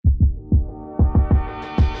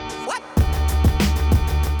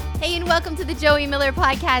welcome to the Joey Miller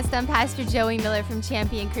Podcast. I'm Pastor Joey Miller from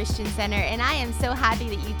Champion Christian Center, and I am so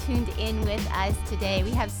happy that you tuned in with us today.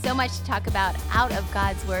 We have so much to talk about out of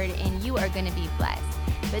God's Word, and you are going to be blessed.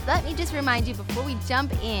 But let me just remind you before we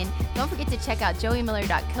jump in, don't forget to check out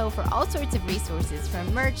joeymiller.co for all sorts of resources,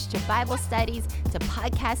 from merch to Bible studies to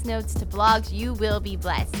podcast notes to blogs. You will be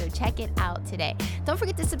blessed, so check it out today. Don't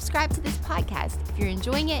forget to subscribe to this podcast. If you're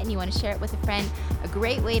enjoying it and you want to share it with a friend, a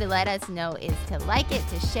great way to let us know is to like it,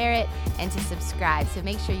 to share it, and to subscribe. So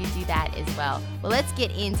make sure you do that as well. Well, let's get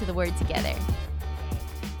into the Word together.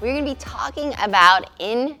 We're going to be talking about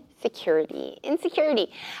Insecurity.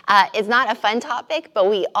 Insecurity is not a fun topic, but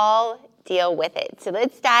we all deal with it. So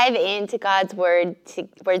let's dive into God's word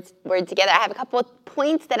together. I have a couple of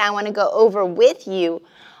points that I want to go over with you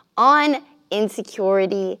on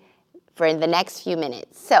insecurity for the next few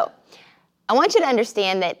minutes. So I want you to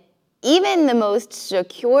understand that even the most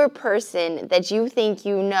secure person that you think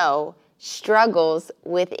you know struggles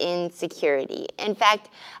with insecurity. In fact,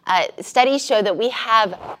 studies show that we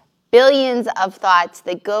have billions of thoughts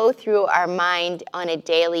that go through our mind on a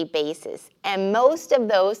daily basis. And most of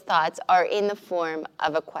those thoughts are in the form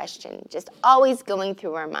of a question, just always going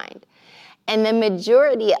through our mind. And the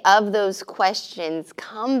majority of those questions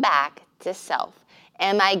come back to self.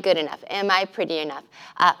 Am I good enough? Am I pretty enough?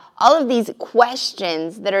 All of these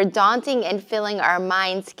questions that are daunting and filling our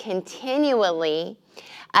minds continually,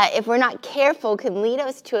 if we're not careful, can lead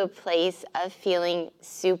us to a place of feeling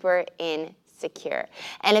super insecure.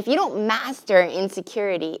 And if you don't master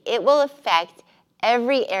insecurity, it will affect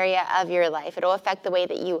every area of your life. It will affect the way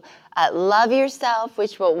that you love yourself,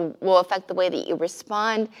 which will affect the way that you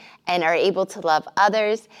respond and are able to love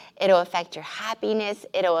others. It'll affect your happiness.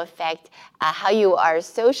 It'll affect how you are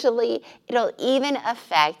socially. It'll even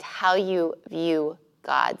affect how you view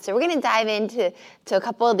God. So we're going to dive into a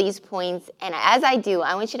couple of these points. And as I do,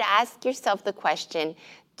 I want you to ask yourself the question,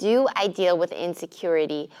 do I deal with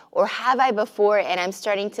insecurity, or have I before and I'm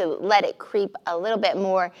starting to let it creep a little bit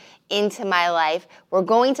more into my life? We're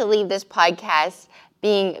going to leave this podcast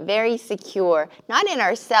being very secure, not in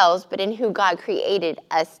ourselves, but in who God created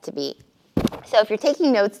us to be. So if you're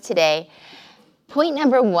taking notes today, point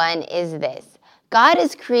number 1 is this. God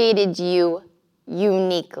has created you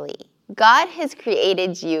uniquely. God has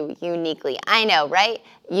created you uniquely. I know, right?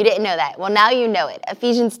 You didn't know that. Well, now you know it.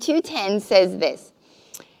 Ephesians 2:10 says this.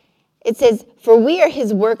 It says, "For we are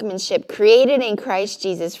his workmanship, created in Christ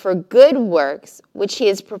Jesus for good works, which he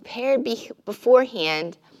has prepared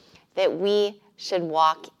beforehand that we should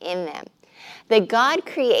walk in them." That God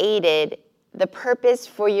created the purpose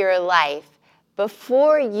for your life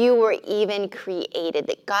before you were even created.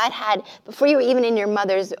 That God had, before you were even in your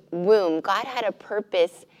mother's womb, God had a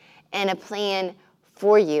purpose and a plan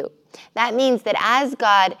for you. That means that as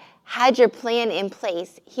God had your plan in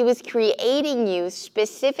place, he was creating you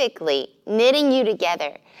specifically, knitting you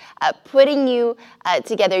together, putting you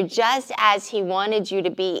together just as he wanted you to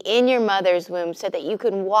be in your mother's womb so that you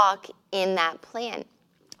could walk in that plan.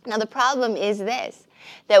 Now the problem is this,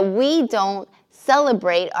 that we don't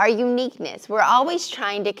celebrate our uniqueness. We're always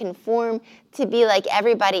trying to conform to be like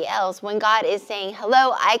everybody else when God is saying,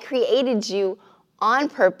 hello, I created you on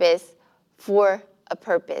purpose for a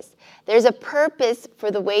purpose. There's a purpose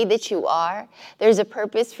for the way that you are. There's a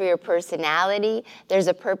purpose for your personality. There's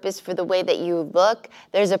a purpose for the way that you look.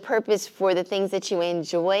 There's a purpose for the things that you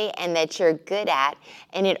enjoy and that you're good at.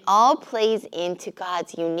 And it all plays into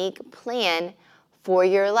God's unique plan for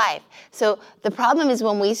your life. So the problem is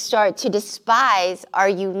when we start to despise our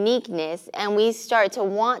uniqueness and we start to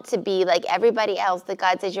want to be like everybody else, that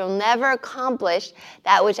God says you'll never accomplish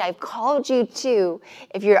that which I've called you to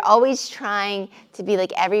if you're always trying to be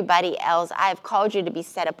like everybody else. I've called you to be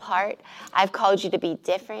set apart. I've called you to be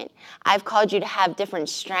different. I've called you to have different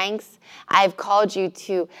strengths. I've called you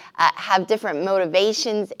to have different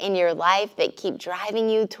motivations in your life that keep driving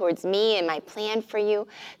you towards me and my plan for you.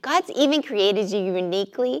 God's even created you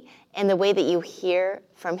uniquely in the way that you hear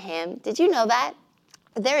from him. Did you know that?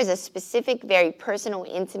 There is a specific, very personal,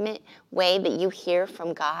 intimate way that you hear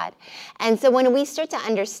from God. And so when we start to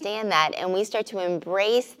understand that and we start to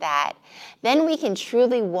embrace that, then we can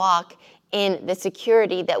truly walk in the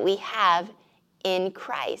security that we have in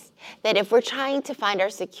Christ. That if we're trying to find our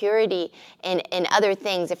security in other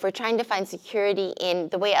things, if we're trying to find security in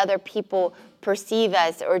the way other people perceive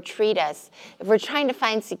us or treat us, if we're trying to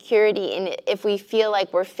find security in if we feel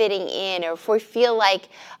like we're fitting in, or if we feel like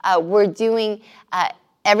we're doing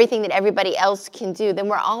everything that everybody else can do, then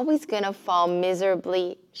we're always going to fall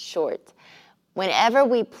miserably short. Whenever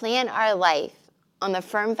we plan our life on the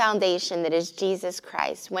firm foundation that is Jesus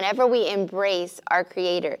Christ, whenever we embrace our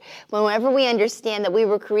Creator, whenever we understand that we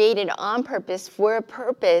were created on purpose for a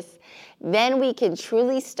purpose, then we can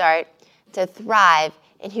truly start to thrive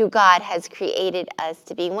in who God has created us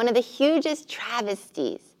to be. One of the hugest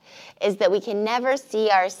travesties is that we can never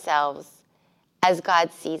see ourselves as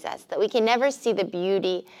God sees us, that we can never see the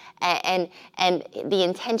beauty and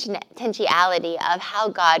the intentionality of how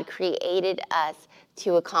God created us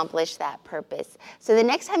to accomplish that purpose. So the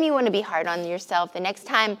next time you want to be hard on yourself, the next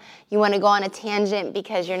time you want to go on a tangent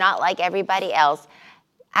because you're not like everybody else,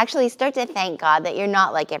 actually start to thank God that you're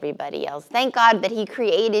not like everybody else. Thank God that He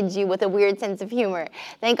created you with a weird sense of humor.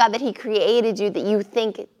 Thank God that He created you, that you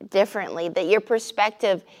think differently, that your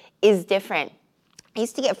perspective is different. I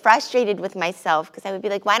used to get frustrated with myself because I would be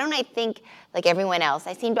like, why don't I think like everyone else?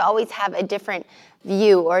 I seem to always have a different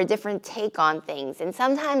view or a different take on things. And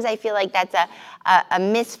sometimes I feel like that's a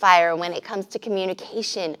misfire when it comes to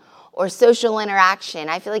communication or social interaction.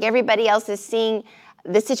 I feel like everybody else is seeing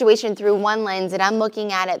the situation through one lens and I'm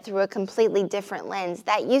looking at it through a completely different lens.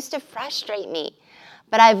 That used to frustrate me.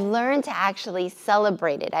 But I've learned to actually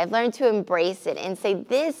celebrate it. I've learned to embrace it and say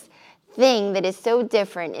this thing that is so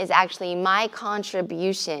different is actually my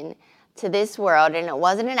contribution to this world, and it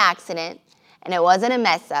wasn't an accident, and it wasn't a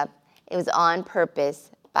mess up. It was on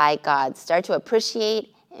purpose by God. Start to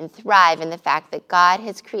appreciate and thrive in the fact that God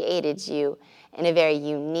has created you in a very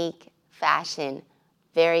unique fashion,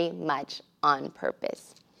 very much on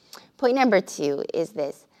purpose. Point number 2 is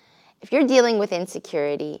this. If you're dealing with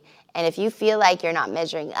insecurity, and if you feel like you're not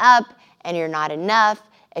measuring up and you're not enough,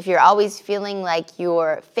 if you're always feeling like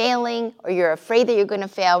you're failing or you're afraid that you're going to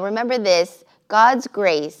fail, remember this: God's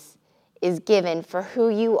grace is given for who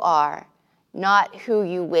you are, not who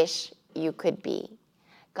you wish you could be.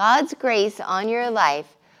 God's grace on your life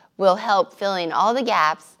will help fill in all the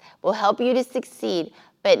gaps, will help you to succeed,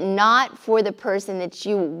 but not for the person that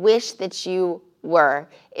you wish that you were.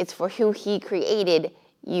 It's for who He created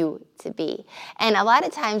you to be. And a lot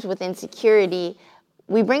of times with insecurity,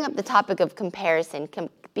 we bring up the topic of comparison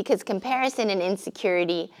because comparison and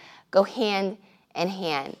insecurity go hand in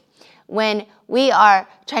hand. When we are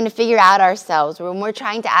trying to figure out ourselves, or when we're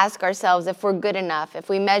trying to ask ourselves if we're good enough, if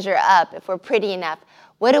we measure up, if we're pretty enough,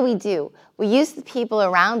 what do? We use the people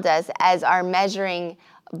around us as our measuring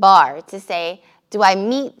bar to say, do I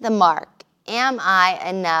meet the mark? Am I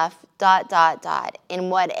enough, ... in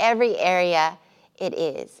whatever area it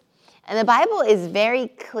is? And the Bible is very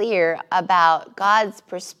clear about God's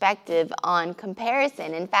perspective on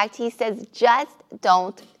comparison. In fact, He says, just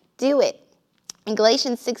don't do it. In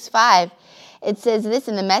Galatians 6:5, it says this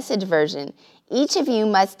in the Message version: each of you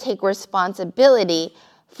must take responsibility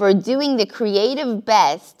for doing the creative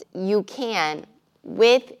best you can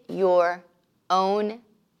with your own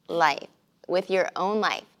life.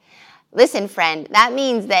 Listen, friend, that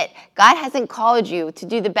means that God hasn't called you to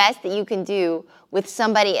do the best that you can do with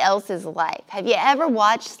somebody else's life. Have you ever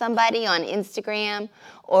watched somebody on Instagram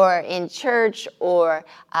or in church or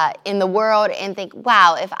in the world and think,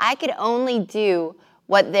 wow, if I could only do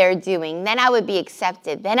what they're doing, then I would be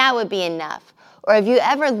accepted, then I would be enough? Or have you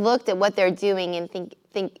ever looked at what they're doing and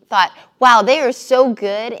thought, wow, they are so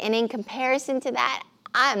good, and in comparison to that,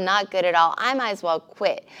 I'm not good at all. I might as well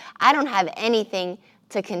quit. I don't have anything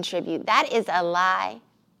to contribute. That is a lie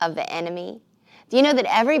of the enemy. Do you know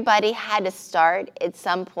that everybody had to start at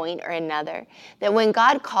some point or another? That when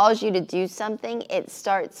God calls you to do something, it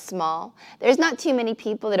starts small. There's not too many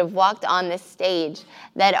people that have walked on this stage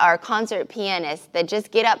that are concert pianists that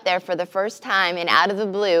just get up there for the first time and out of the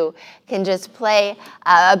blue can just play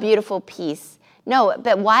a beautiful piece. No,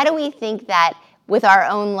 but why do we think that with our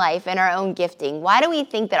own life and our own gifting? Why do we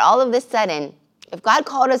think that all of a sudden, if God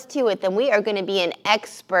called us to it, then we are going to be an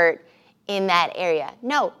expert in that area?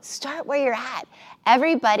 No, start where you're at.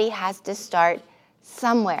 Everybody has to start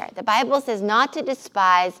somewhere. The Bible says not to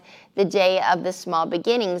despise the day of the small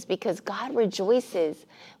beginnings, because God rejoices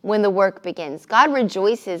when the work begins. God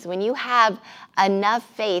rejoices when you have enough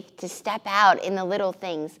faith to step out in the little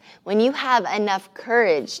things, when you have enough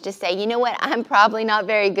courage to say, you know what, I'm probably not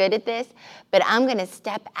very good at this, but I'm going to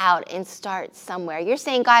step out and start somewhere. You're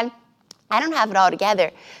saying, God, I don't have it all together,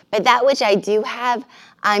 but that which I do have,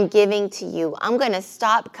 I'm giving to you. I'm going to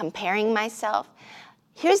stop comparing myself.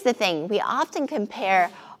 Here's the thing. We often compare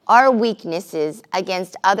our weaknesses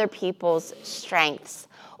against other people's strengths,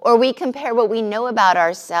 or we compare what we know about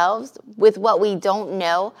ourselves with what we don't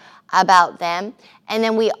know about them, and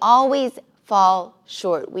then we always fall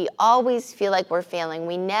short. We always feel like we're failing.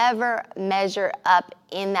 We never measure up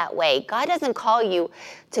in that way. God doesn't call you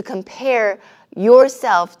to compare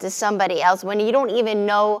yourself to somebody else when you don't even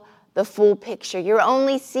know the full picture. You're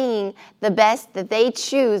only seeing the best that they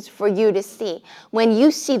choose for you to see. When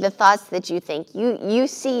you see the thoughts that you think, you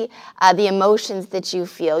see the emotions that you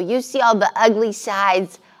feel, you see all the ugly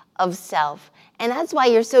sides of self. And that's why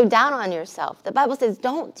you're so down on yourself. The Bible says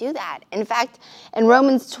don't do that. In fact, in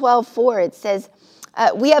Romans 12:4, it says,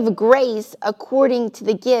 we have grace according to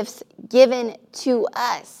the gifts given to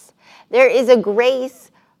us. There is a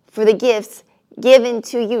grace for the gifts given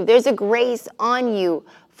to you. There's a grace on you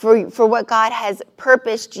for what God has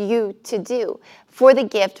purposed you to do, for the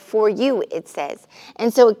gift for you, it says.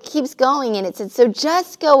 And so it keeps going, and it says, so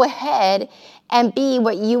just go ahead and be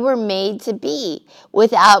what you were made to be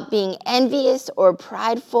without being envious or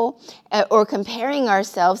prideful or comparing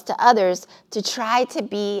ourselves to others to try to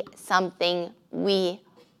be something we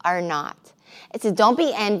are not. It says, don't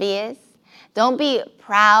be envious. Don't be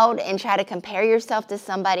proud and try to compare yourself to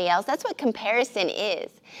somebody else. That's what comparison is.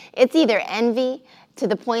 It's either envy to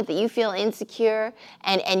the point that you feel insecure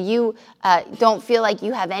and you don't feel like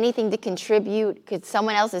you have anything to contribute because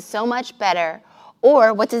someone else is so much better.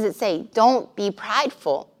 Or what does it say? Don't be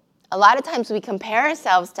prideful. A lot of times we compare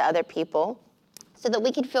ourselves to other people so that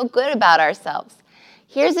we can feel good about ourselves.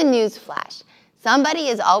 Here's a news flash. Somebody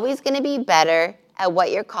is always going to be better at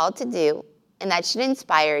what you're called to do, and that should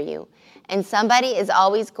inspire you. And somebody is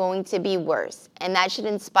always going to be worse, and that should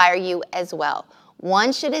inspire you as well.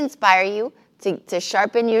 One should inspire you to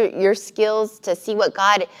sharpen your skills, to see what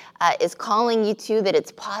God is calling you to, that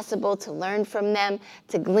it's possible to learn from them,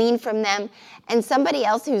 to glean from them. And somebody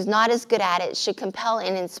else who's not as good at it should compel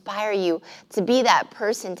and inspire you to be that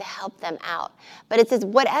person to help them out. But it says,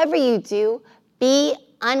 whatever you do, be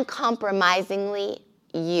uncompromisingly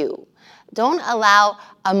you. Don't allow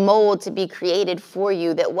a mold to be created for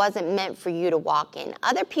you that wasn't meant for you to walk in.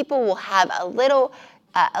 Other people will have a little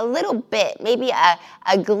bit, maybe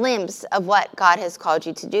a glimpse of what God has called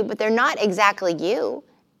you to do, but they're not exactly you.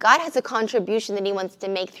 God has a contribution that he wants to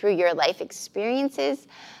make through your life experiences,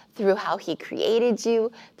 through how he created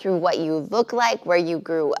you, through what you look like, where you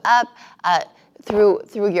grew up,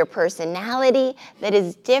 through your personality that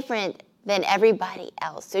is different than everybody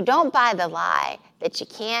else. So don't buy the lie that you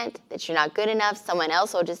can't, that you're not good enough, someone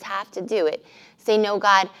else will just have to do it. Say, no,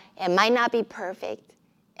 God, it might not be perfect.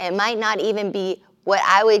 It might not even be what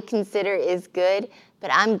I would consider is good,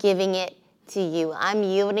 but I'm giving it to you. I'm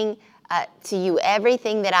yielding to you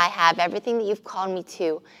everything that I have, everything that you've called me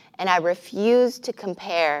to, and I refuse to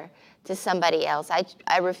compare to somebody else.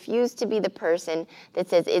 I refuse to be the person that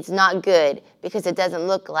says it's not good because it doesn't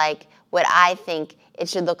look like what I think it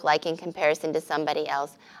should look like in comparison to somebody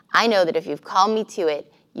else. I know that if you've called me to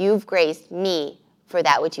it, you've graced me for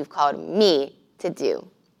that which you've called me to do.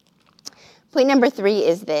 Point number 3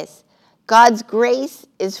 is this. God's grace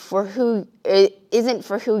isn't for who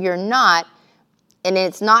you're not, and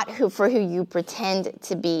it's not for who you pretend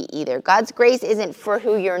to be either. God's grace isn't for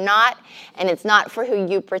who you're not, and it's not for who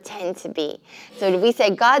you pretend to be. So we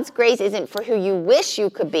say God's grace isn't for who you wish you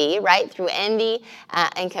could be, right, through envy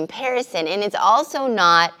and comparison, and it's also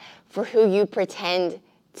not for who you pretend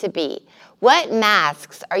to be. What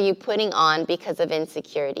masks are you putting on because of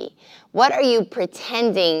insecurity? What are you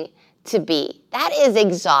pretending to be? That is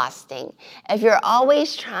exhausting. If you're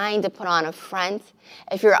always trying to put on a front,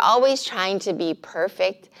 if you're always trying to be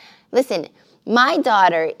perfect, listen, my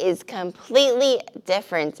daughter is completely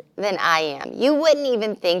different than I am. You wouldn't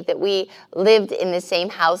even think that we lived in the same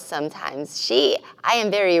house sometimes. I am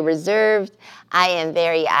very reserved. I am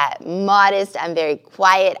very modest. I'm very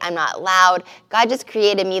quiet. I'm not loud. God just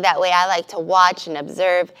created me that way. I like to watch and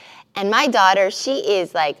observe. And my daughter, she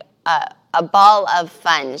is like a ball of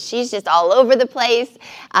fun. She's just all over the place.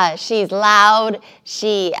 She's loud.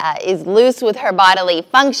 She is loose with her bodily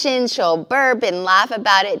functions. She'll burp and laugh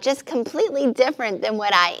about it, just completely different than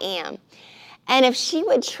what I am. And if she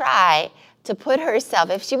would try to put herself,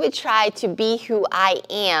 if she would try to be who I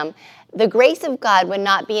am, the grace of God would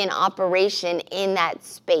not be in operation in that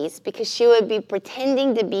space because she would be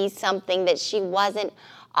pretending to be something that she wasn't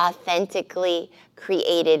authentically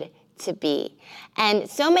created to be. And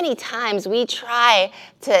so many times we try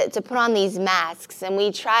to put on these masks and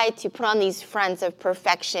we try to put on these fronts of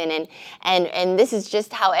perfection and this is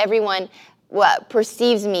just how everyone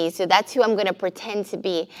perceives me, so that's who I'm going to pretend to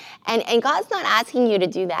be. And God's not asking you to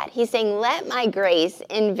do that. He's saying, let my grace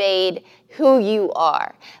invade who you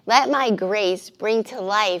are. Let my grace bring to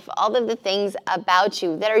life all of the things about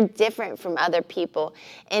you that are different from other people.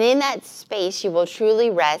 And in that space, you will truly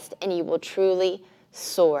rest and you will truly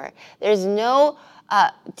soar. There's no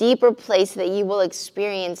deeper place that you will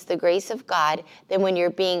experience the grace of God than when you're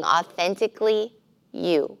being authentically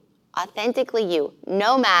you. authentically you,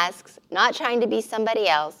 no masks, not trying to be somebody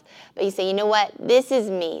else, but you say, you know what, this is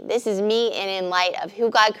me, and in light of who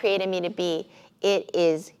God created me to be, it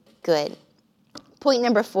is good. Point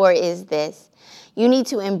number 4 is this: you need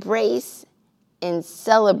to embrace and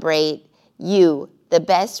celebrate you the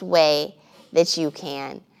best way that you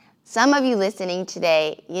can. Some of you listening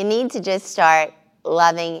today, you need to just start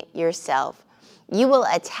loving yourself. You will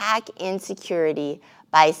attack insecurity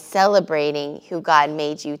by celebrating who God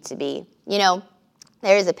made you to be. You know,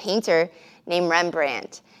 there is a painter named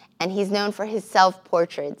Rembrandt, and he's known for his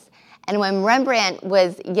self-portraits. And when Rembrandt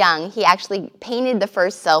was young, he actually painted the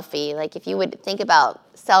first selfie. Like if you would think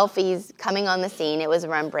about selfies coming on the scene, it was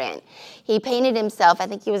Rembrandt. He painted himself, I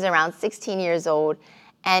think he was around 16 years old,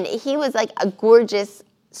 and he was like a gorgeous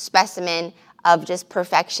specimen of just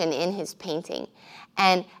perfection in his painting.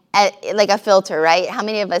 And like a filter, right? How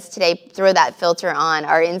many of us today throw that filter on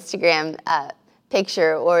our Instagram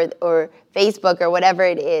picture or Facebook or whatever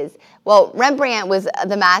it is? Well, Rembrandt was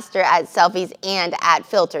the master at selfies and at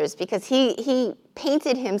filters, because he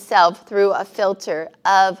painted himself through a filter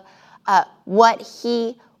of what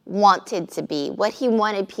he wanted to be, what he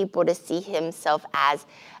wanted people to see himself as.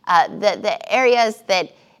 The areas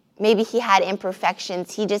that maybe he had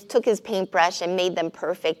imperfections, he just took his paintbrush and made them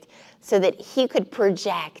perfect so that he could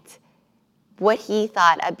project what he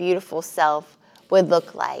thought a beautiful self would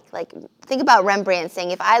look like. Like, think about Rembrandt saying,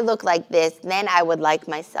 if I look like this, then I would like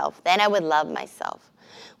myself, then I would love myself.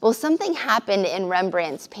 Well, something happened in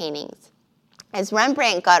Rembrandt's paintings. As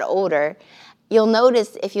Rembrandt got older, you'll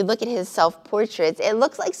notice if you look at his self-portraits, it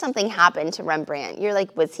looks like something happened to Rembrandt. You're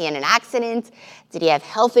like, was he in an accident? Did he have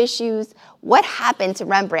health issues? What happened to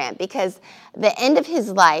Rembrandt? Because the end of his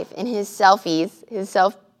life in his selfies, his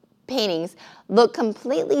self-paintings, look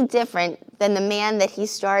completely different than the man that he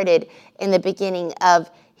started in the beginning of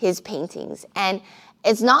his paintings. And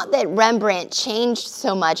it's not that Rembrandt changed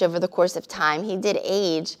so much over the course of time. He did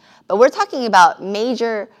age, but we're talking about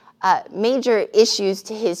major issues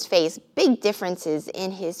to his face, big differences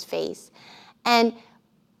in his face, and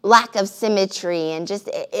lack of symmetry, and just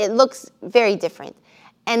it looks very different.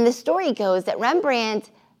 And the story goes that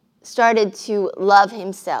Rembrandt started to love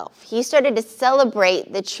himself. He started to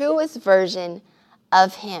celebrate the truest version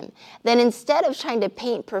of him. Then instead of trying to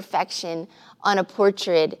paint perfection on a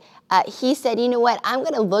portrait, he said, you know what, I'm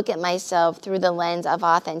going to look at myself through the lens of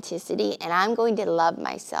authenticity, and I'm going to love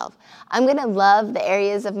myself. I'm going to love the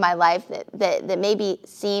areas of my life that maybe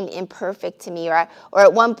seem imperfect to me, or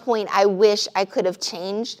at one point I wish I could have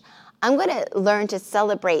changed. I'm going to learn to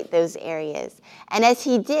celebrate those areas. And as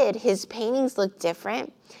he did, his paintings look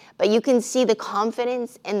different, but you can see the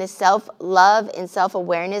confidence and the self-love and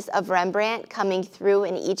self-awareness of Rembrandt coming through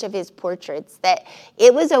in each of his portraits, that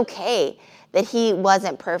it was okay that he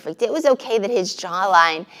wasn't perfect. It was okay that his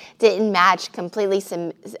jawline didn't match completely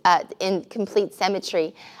in complete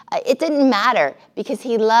symmetry. It didn't matter, because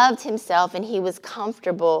he loved himself and he was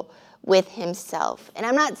comfortable with himself. And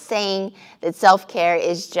I'm not saying that self-care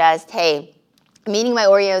is just, hey, I'm eating my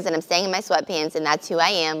Oreos and I'm staying in my sweatpants and that's who I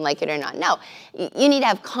am, like it or not. No, you need to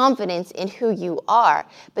have confidence in who you are.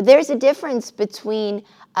 But there's a difference between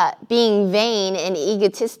being vain and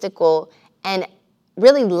egotistical and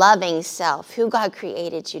really loving self, who God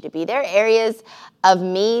created you to be. There are areas of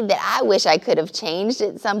me that I wish I could have changed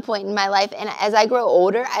at some point in my life. And as I grow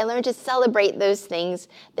older, I learn to celebrate those things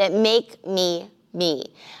that make me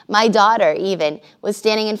me. My daughter even was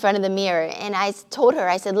standing in front of the mirror, and I told her,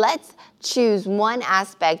 I said, let's choose one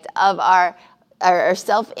aspect of our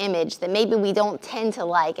self-image that maybe we don't tend to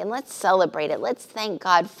like, and let's celebrate it. Let's thank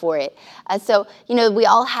God for it. So, we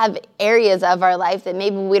all have areas of our life that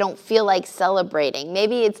maybe we don't feel like celebrating.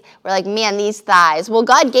 Maybe we're like, man, these thighs. Well,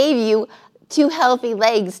 God gave you 2 healthy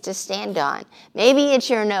legs to stand on. Maybe it's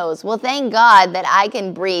your nose. Well, thank God that I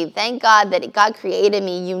can breathe. Thank God that God created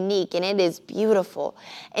me unique, and it is beautiful.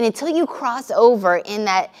 And until you cross over in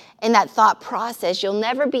that thought process, you'll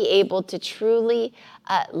never be able to truly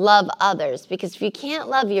love others, because if you can't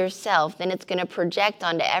love yourself, then it's going to project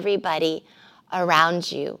onto everybody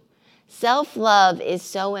around you. Self-love is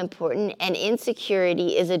so important, and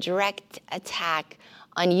insecurity is a direct attack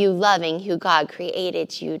on you loving who God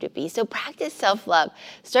created you to be. So practice self-love.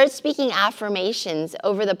 Start speaking affirmations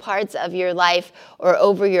over the parts of your life, or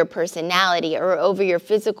over your personality, or over your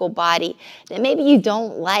physical body that maybe you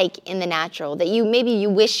don't like in the natural, that maybe you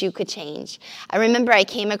wish you could change. I remember I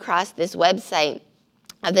came across this website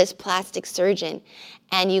of this plastic surgeon,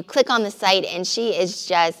 and you click on the site, and she is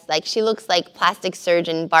just like, she looks like plastic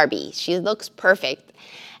surgeon Barbie. She looks perfect.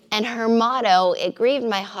 And her motto, it grieved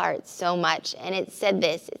my heart so much, and it said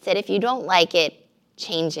this. It said, if you don't like it,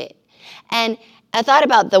 change it. And I thought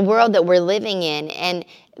about the world that we're living in, and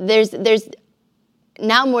there's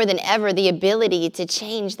now more than ever the ability to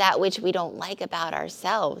change that which we don't like about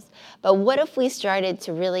ourselves. But what if we started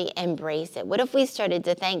to really embrace it? What if we started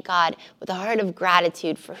to thank God with a heart of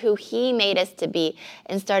gratitude for who He made us to be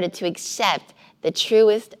and started to accept the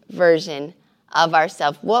truest version of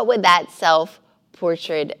ourselves? What would that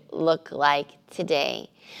self-portrait look like today?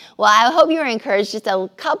 Well, I hope you were encouraged. Just a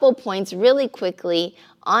couple points really quickly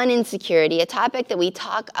on insecurity, a topic that we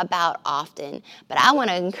talk about often. But I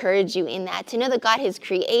want to encourage you in that, to know that God has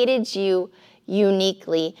created you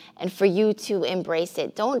uniquely and for you to embrace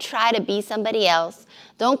it. Don't try to be somebody else.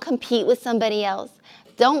 Don't compete with somebody else.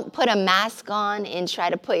 Don't put a mask on and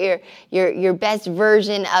try to put your best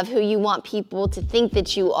version of who you want people to think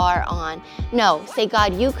that you are on. No, say,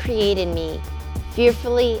 God, you created me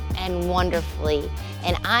fearfully and wonderfully,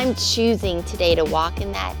 and I'm choosing today to walk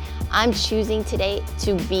in that. I'm choosing today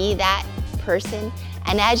to be that person.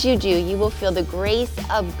 And as you do, you will feel the grace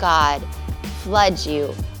of God flood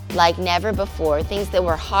you like never before. Things that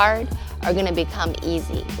were hard are going to become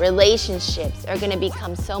easy. Relationships are going to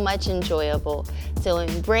become so much enjoyable. So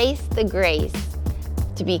embrace the grace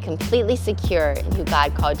to be completely secure in who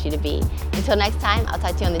God called you to be. Until next time, I'll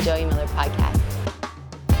talk to you on the Joey Miller Podcast.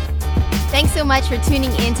 Thanks so much for tuning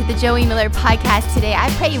in to the Joey Miller Podcast today. I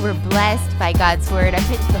pray you were blessed by God's Word. I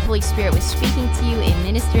pray that the Holy Spirit was speaking to you and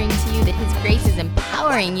ministering to you, that His grace is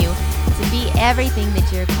empowering you to be everything that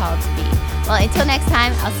you're called to be. Well, until next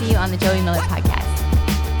time, I'll see you on the Joey Miller Podcast.